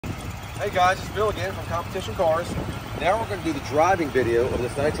Hey guys, it's Bill again from Competition Cars. Now we're going to do the driving video of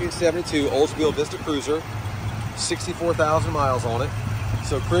this 1972 Oldsmobile Vista Cruiser, 64,000 miles on it.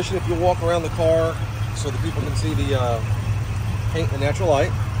 So Christian, if you walk around the car so that people can see the paint in the natural light.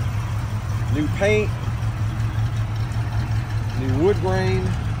 New paint, new wood grain,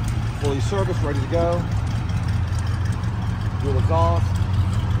 fully serviced, ready to go. Dual exhaust.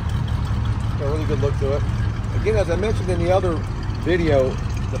 Got a really good look to it. Again, as I mentioned in the other video,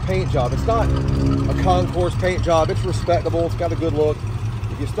 the paint job, it's not a concourse paint job. It's respectable. It's got a good look.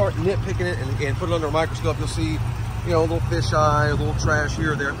 If you start nitpicking it and put it under a microscope, you'll see, you know, a little fisheye, a little trash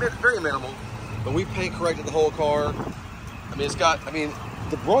here or there. Very minimal. But we paint corrected the whole car. I mean, it's got,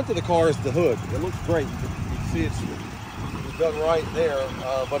 the brunt of the car is the hood. It looks great. You can see it's done right there.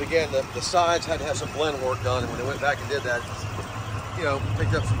 But again, the sides had to have some blend work done. And when they went back and did that, you know,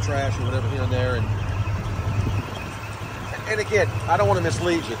 picked up some trash or whatever here and there. And again, I don't want to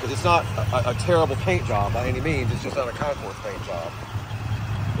mislead you because it's not a terrible paint job by any means. It's just not a concourse paint job.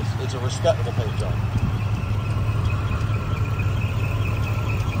 It's a respectable paint job.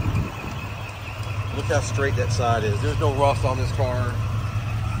 Look how straight that side is. There's no rust on this car.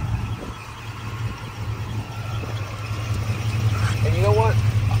 And you know what?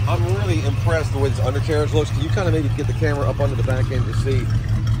 I'm really impressed the way this undercarriage looks. Can you kind of maybe get the camera up under the back end to see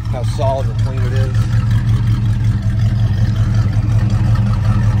how solid and clean it is?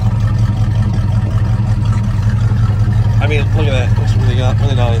 I mean, look at that. It looks really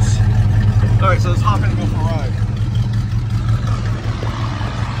nice. All right, so let's hop in and go for a ride.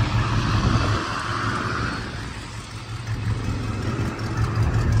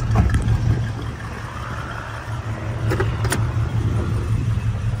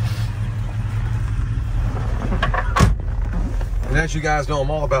 And as you guys know,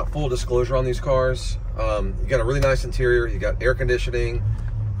 I'm all about full disclosure on these cars. You got a really nice interior. You got air conditioning.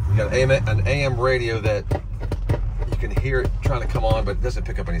 You got an AM radio that you can hear it trying to come on, but it doesn't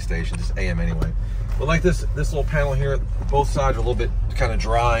pick up any station, just AM anyway. But like this little panel here, both sides are a little bit kind of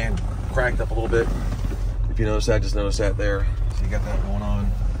dry and cracked up a little bit. If you notice that, just notice that there. So you got that going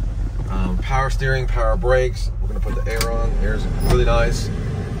on. Power steering, power brakes. We're gonna put the air on. Air's really nice.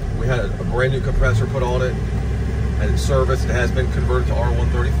 We had a brand new compressor put on it. And it's serviced. It has been converted to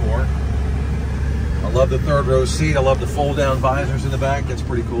R134. I love the third row seat. I love the fold down visors in the back. That's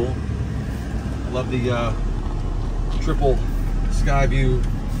pretty cool. I love the triple sky view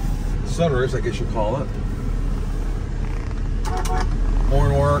sunroofs, I guess you'd call it.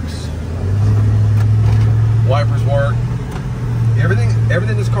 Horn works. Wipers work.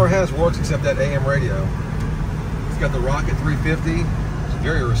 Everything this car has works except that AM radio. It's got the Rocket 350. It's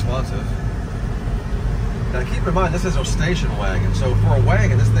very responsive. Now keep in mind, this is a station wagon, so for a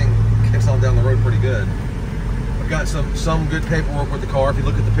wagon, this thing kicks on down the road pretty good. I've got some good paperwork with the car. If you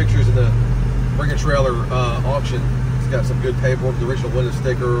look at the pictures in the Bring a Trailer auction, it's got some good paperwork, the original window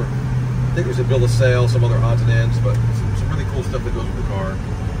sticker. I think there's a bill of sale, some other odds and ends, but some really cool stuff that goes with the car.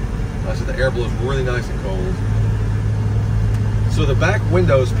 So the air blows really nice and cold. So the back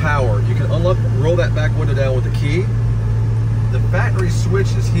window's powered. You can roll that back window down with the key. The factory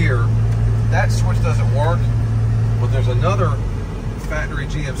switch is here. That switch doesn't work, but there's another factory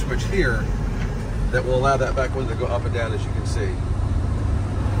GM switch here that will allow that back window to go up and down, as you can see.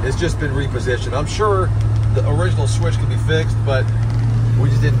 It's just been repositioned. I'm sure the original switch can be fixed, but we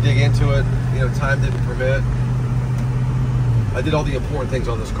just didn't dig into it. You know, time didn't permit. I did all the important things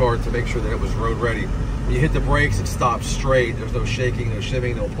on this car to make sure that it was road ready. When you hit the brakes, it stops straight. There's no shaking, no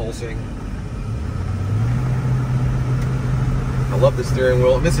shimming, no pulsing. I love the steering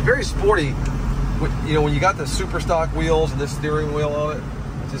wheel. I mean, it's a very sporty, you know, when you got the super stock wheels and this steering wheel on it,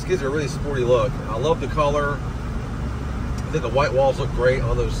 it just gives it a really sporty look. I love the color. I think the white walls look great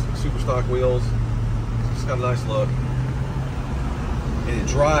on those super stock wheels. It's got a nice look. And it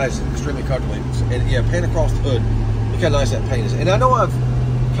drives extremely comfortably. And yeah, paint across the hood. Look how nice that paint is. And I know I've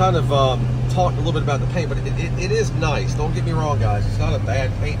kind of talked a little bit about the paint, but it is nice. Don't get me wrong, guys. It's not a bad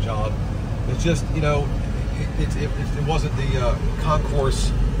paint job. It's just, you know, it wasn't the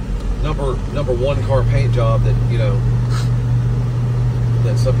concourse number one car paint job that, you know,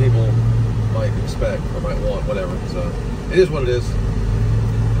 that some people might expect or might want, whatever. So it is what it is.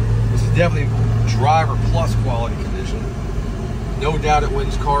 This is definitely driver plus quality condition. No doubt it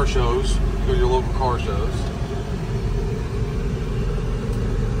wins car shows. You go to your local car shows.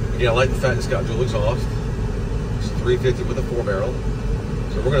 Yeah, I like the fact it's got dual exhaust. It's 350 with a 4-barrel.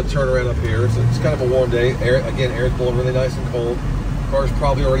 So we're going to turn around up here. So it's kind of a warm day. Again, air's blowing really nice and cold. Car's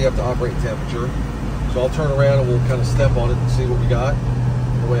probably already up to operating temperature. So I'll turn around and we'll kind of step on it and see what we got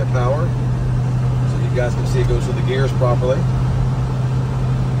in the way of power. So you guys can see it goes through the gears properly.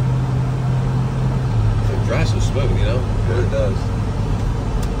 just smooth, you know? It really does.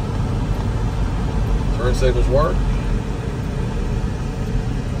 Turn signals work.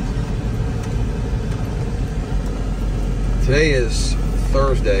 Today is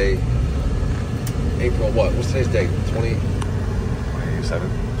Thursday, April what? What's today's date?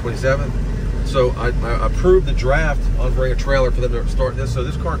 27th. So I approved the draft on bringing a trailer for them to start this. So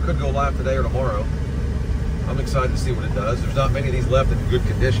this car could go live today or tomorrow. I'm excited to see what it does. There's not many of these left in good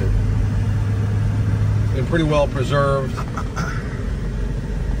condition. It's been pretty well preserved. So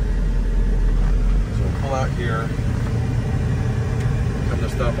we'll pull out here. Come to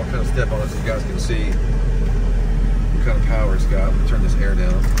stop. I'll kind of step on it so you guys can see what kind of power it's got. Let me turn this air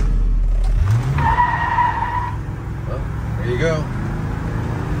down. Well, there you go.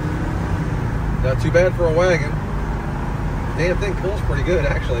 Not too bad for a wagon. The damn thing pulls pretty good,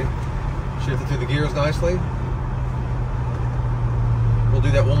 actually. Shifted through the gears nicely. We'll do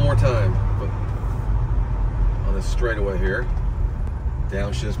that one more time. But on this straightaway here.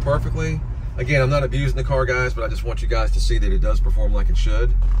 Downshifts perfectly. Again, I'm not abusing the car, guys, but I just want you guys to see that it does perform like it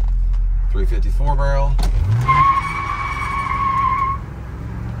should. 354 barrel.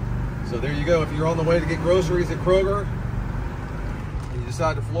 So there you go. If you're on the way to get groceries at Kroger and you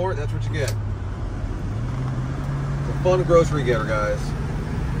decide to floor it, that's what you get. It's a fun grocery getter, guys.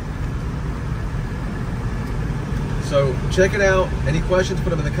 So check it out. Any questions,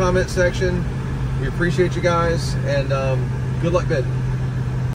 put them in the comment section. We appreciate you guys, and good luck bidding.